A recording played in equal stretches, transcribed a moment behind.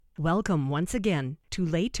Welcome once again to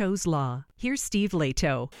Leto's Law. Here's Steve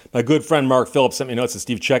Leto. My good friend Mark Phillips sent me notes. And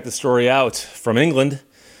Steve, check the story out from England.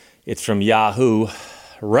 It's from Yahoo.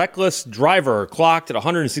 Reckless driver clocked at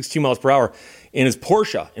 162 miles per hour in his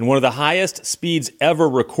Porsche in one of the highest speeds ever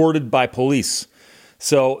recorded by police.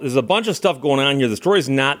 So there's a bunch of stuff going on here. The story's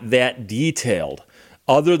not that detailed,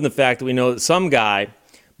 other than the fact that we know that some guy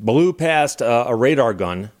blew past a radar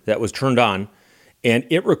gun that was turned on, and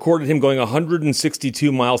it recorded him going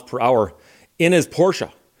 162 miles per hour in his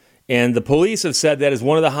Porsche. And the police have said that is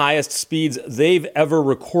one of the highest speeds they've ever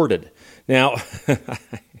recorded. Now,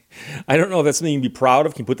 I don't know if that's something you can be proud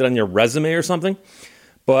of. Can you put that on your resume or something?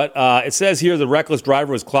 But it says here the reckless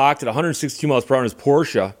driver was clocked at 162 miles per hour in his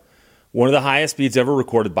Porsche, one of the highest speeds ever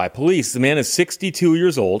recorded by police. The man is 62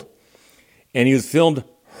 years old, and he was filmed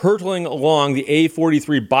hurtling along the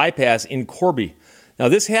A43 bypass in Corby. Now,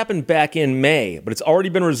 this happened back in May, but it's already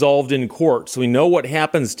been resolved in court, so we know what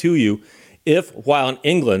happens to you if, while in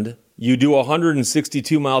England, you do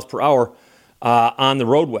 162 miles per hour on the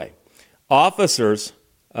roadway. Officers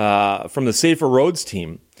from the Safer Roads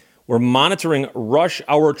team were monitoring rush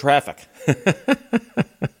hour traffic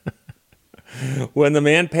when the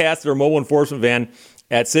man passed their mobile enforcement van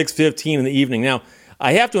at 6:15 in the evening. Now,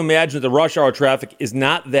 I have to imagine that the rush hour traffic is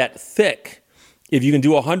not that thick if you can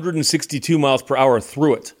do 162 miles per hour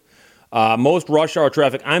through it. Most rush hour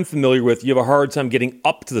traffic I'm familiar with, you have a hard time getting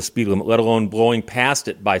up to the speed limit, let alone blowing past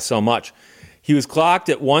it by so much. He was clocked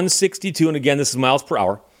at 162, and again, this is miles per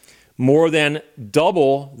hour, more than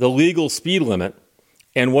double the legal speed limit,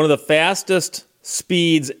 and one of the fastest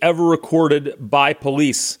speeds ever recorded by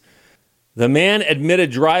police. The man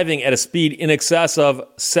admitted driving at a speed in excess of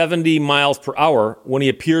 70 miles per hour when he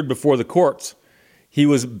appeared before the courts. He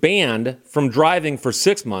was banned from driving for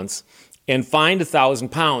 6 months and fined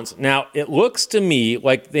 £1,000. Now, it looks to me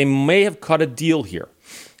like they may have cut a deal here.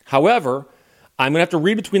 However, I'm going to have to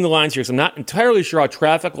read between the lines here because I'm not entirely sure how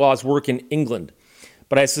traffic laws work in England.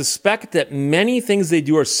 But I suspect that many things they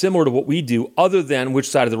do are similar to what we do, other than which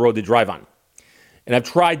side of the road they drive on. And I've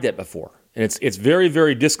tried that before. And it's very,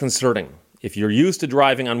 very disconcerting. If you're used to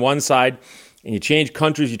driving on one side and you change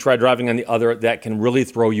countries, you try driving on the other, that can really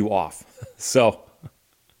throw you off. So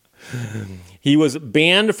he was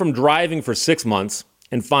banned from driving for 6 months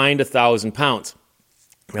and fined £1,000.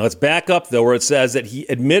 Now let's back up, though, where it says that he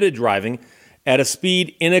admitted driving at a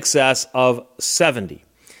speed in excess of 70.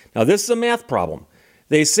 Now this is a math problem.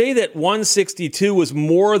 They say that 162 was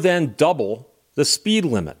more than double the speed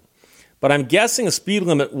limit. But I'm guessing a speed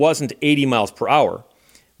limit wasn't 80 miles per hour.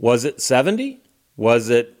 Was it 70? Was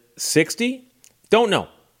it 60? Don't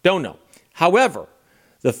know. However,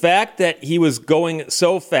 the fact that he was going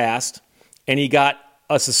so fast and he got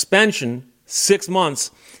a suspension 6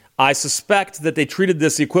 months, I suspect that they treated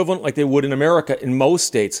this equivalent like they would in America in most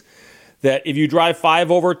states, that if you drive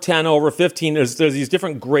 5 over, 10 over, 15, there's these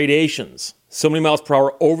different gradations, so many miles per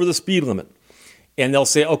hour over the speed limit. And they'll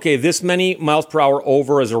say, okay, this many miles per hour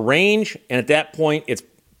over is a range, and at that point, it's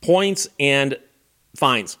points and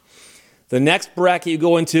fines. The next bracket you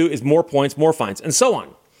go into is more points, more fines, and so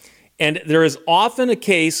on. And there is often a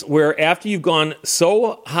case where after you've gone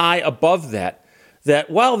so high above that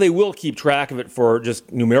while they will keep track of it for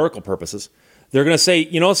just numerical purposes, they're going to say,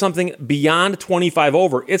 you know something, beyond 25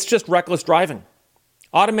 over, it's just reckless driving.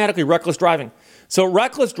 Automatically reckless driving. So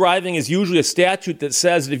reckless driving is usually a statute that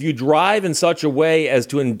says that if you drive in such a way as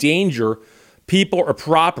to endanger people or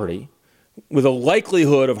property with a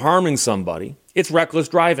likelihood of harming somebody, it's reckless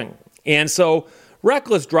driving. And so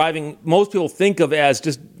reckless driving, most people think of as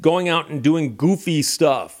just going out and doing goofy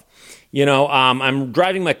stuff. You know, I'm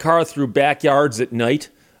driving my car through backyards at night,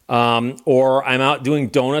 or I'm out doing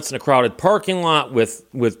donuts in a crowded parking lot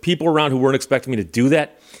with people around who weren't expecting me to do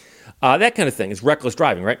that. That kind of thing is reckless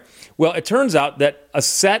driving, right? Well, it turns out that a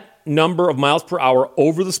set number of miles per hour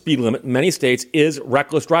over the speed limit in many states is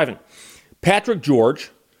reckless driving. Patrick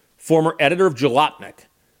George, former editor of Jalopnik,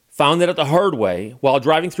 found that at the hard way while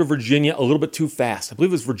driving through Virginia a little bit too fast. I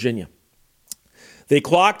believe it was Virginia. They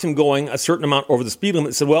clocked him going a certain amount over the speed limit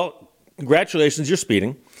and said, well, congratulations, you're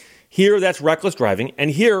speeding. Here, that's reckless driving.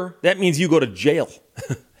 And here, that means you go to jail.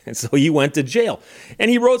 And so he went to jail.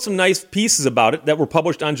 And he wrote some nice pieces about it that were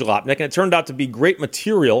published on Jalopnik, and it turned out to be great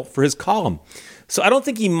material for his column. So I don't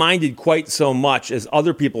think he minded quite so much as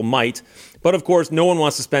other people might. But of course, no one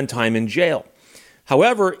wants to spend time in jail.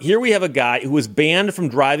 However, here we have a guy who was banned from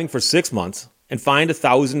driving for 6 months and fined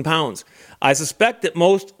 £1,000. I suspect that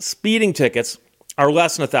most speeding tickets are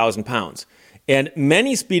less than £1,000. And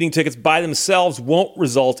many speeding tickets by themselves won't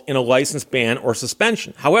result in a license ban or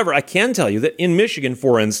suspension. However, I can tell you that in Michigan,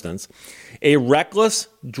 for instance, a reckless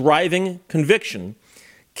driving conviction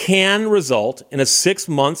can result in a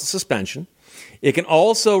 6-month suspension. It can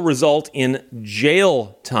also result in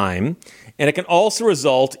jail time, and it can also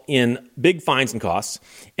result in big fines and costs,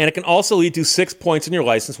 and it can also lead to 6 points in your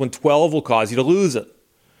license when 12 will cause you to lose it.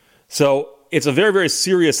 So it's a very, very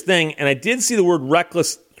serious thing, and I did see the word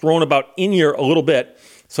reckless thrown about in here a little bit,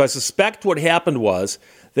 so I suspect what happened was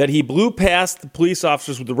that he blew past the police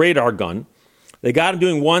officers with the radar gun. They got him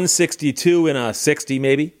doing 162 in a 60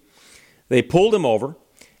 maybe. They pulled him over,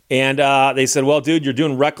 and they said, well, dude, you're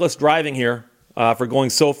doing reckless driving here for going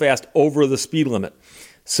so fast over the speed limit.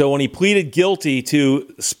 So when he pleaded guilty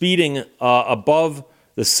to speeding above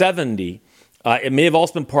the 70, it may have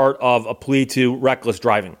also been part of a plea to reckless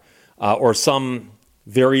driving or some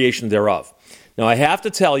variation thereof. Now, I have to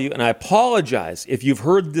tell you, and I apologize if you've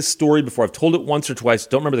heard this story before. I've told it once or twice.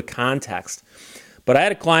 Don't remember the context. But I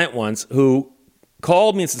had a client once who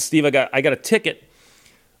called me and said, Steve, I got a ticket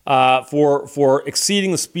for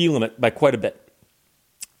exceeding the speed limit by quite a bit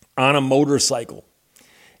on a motorcycle.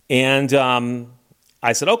 And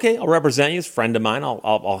I said, okay, I'll represent you as a friend of mine.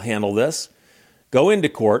 I'll handle this. Go into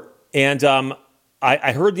court. And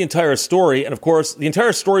I heard the entire story. And, of course, the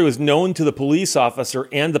entire story was known to the police officer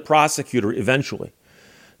and the prosecutor eventually.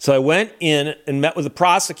 So I went in and met with the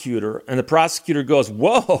prosecutor. And the prosecutor goes,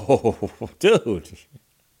 whoa, dude.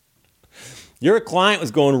 Your client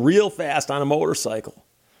was going real fast on a motorcycle.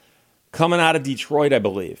 Coming out of Detroit, I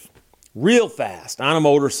believe. Real fast on a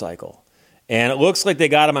motorcycle. And it looks like they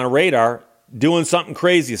got him on radar doing something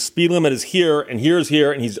crazy. The speed limit is here, and here's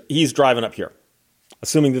here, and he's driving up here.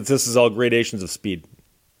 Assuming that this is all gradations of speed.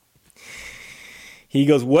 He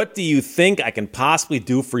goes, what do you think I can possibly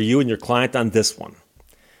do for you and your client on this one?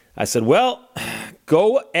 I said, well,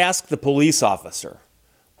 go ask the police officer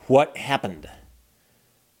what happened.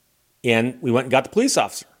 And we went and got the police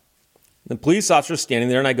officer. The police officer is standing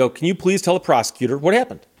there, and I go, can you please tell the prosecutor what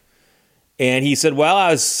happened? And he said, well,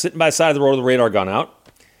 I was sitting by the side of the road with the radar gun out,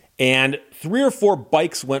 and 3 or 4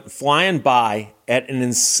 bikes went flying by at an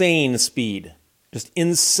insane speed. Just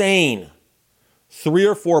insane. 3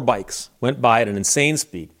 or 4 bikes went by at an insane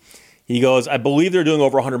speed. He goes, I believe they're doing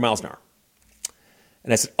over 100 miles an hour.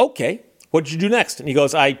 And I said, okay, what did you do next? And he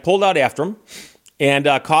goes, I pulled out after him and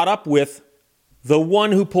caught up with the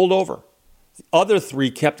one who pulled over. The other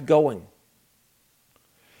 3 kept going.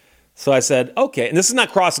 So I said, okay, and this is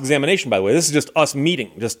not cross-examination, by the way. This is just us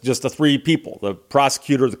meeting, just the 3 people, the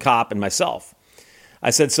prosecutor, the cop, and myself. I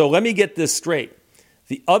said, so let me get this straight.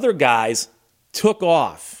 The other guys took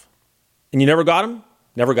off. And you never got them?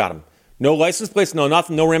 Never got them. No license plates, no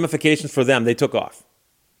nothing, no ramifications for them. They took off.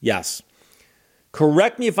 Yes.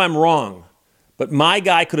 Correct me if I'm wrong, but my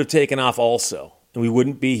guy could have taken off also, and we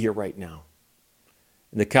wouldn't be here right now.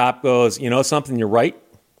 And the cop goes, you know something, you're right.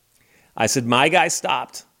 I said, my guy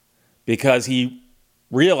stopped because he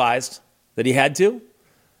realized that he had to.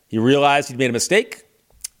 He realized he'd made a mistake,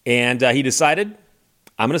 and he decided,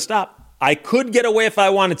 I'm going to stop. I could get away if I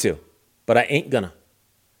wanted to, but I ain't gonna.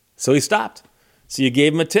 So he stopped. So you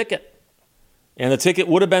gave him a ticket. And the ticket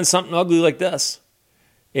would have been something ugly like this.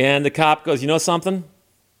 And the cop goes, you know something?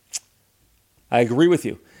 I agree with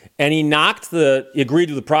you. And he agreed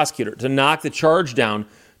with the prosecutor to knock the charge down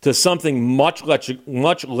to something much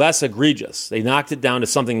less egregious. They knocked it down to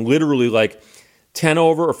something literally like 10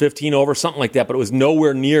 over or 15 over, something like that, but it was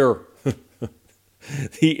nowhere near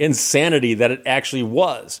the insanity that it actually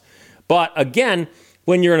was. But again,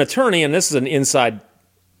 when you're an attorney, and this is an inside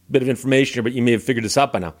bit of information here, but you may have figured this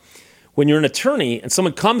out by now. When you're an attorney and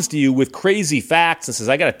someone comes to you with crazy facts and says,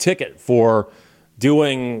 I got a ticket for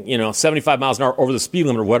doing, 75 miles an hour over the speed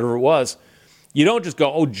limit or whatever it was, you don't just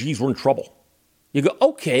go, oh, geez, we're in trouble. You go,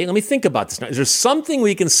 okay, let me think about this now. Is there something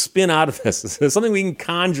we can spin out of this? Is there something we can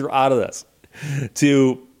conjure out of this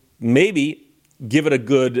to maybe give it a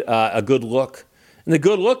good look? And the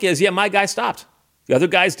good look is, my guy stopped. The other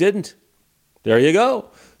guys didn't. There you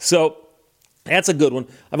go. So that's a good one.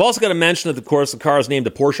 I've also got to mention that, of course, the car is named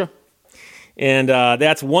a Porsche. And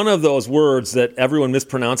that's one of those words that everyone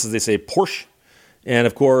mispronounces. They say Porsche. And,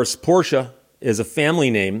 of course, Porsche is a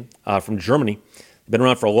family name from Germany. They've been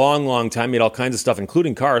around for a long, long time, made all kinds of stuff,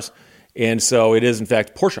 including cars. And so it is, in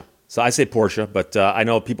fact, Porsche. So I say Porsche, but I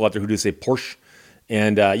know people out there who do say Porsche.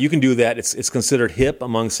 And you can do that. It's considered hip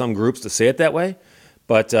among some groups to say it that way.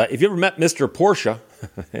 But if you ever met Mr. Porsche,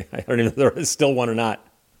 I don't even know if there is still one or not.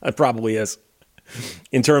 It probably is.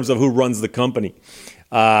 In terms of who runs the company.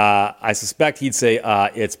 I suspect he'd say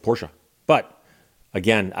it's Porsche. But,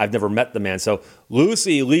 again, I've never met the man. So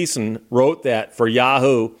Lucy Leeson wrote that for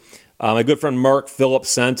Yahoo. My good friend Mark Phillips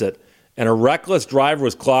sent it. And a reckless driver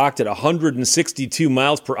was clocked at 162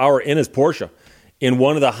 miles per hour in his Porsche. in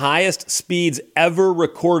one of the highest speeds ever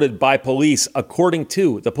recorded by police, according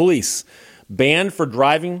to the police. Banned for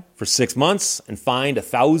driving for 6 months and fined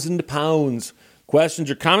 £1,000. Questions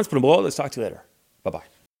or comments? Put them below. Let's talk to you later. Bye-bye.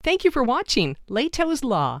 Thank you for watching Leto's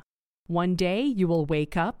Law. One day you will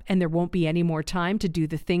wake up and there won't be any more time to do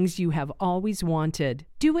the things you have always wanted.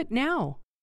 Do it now.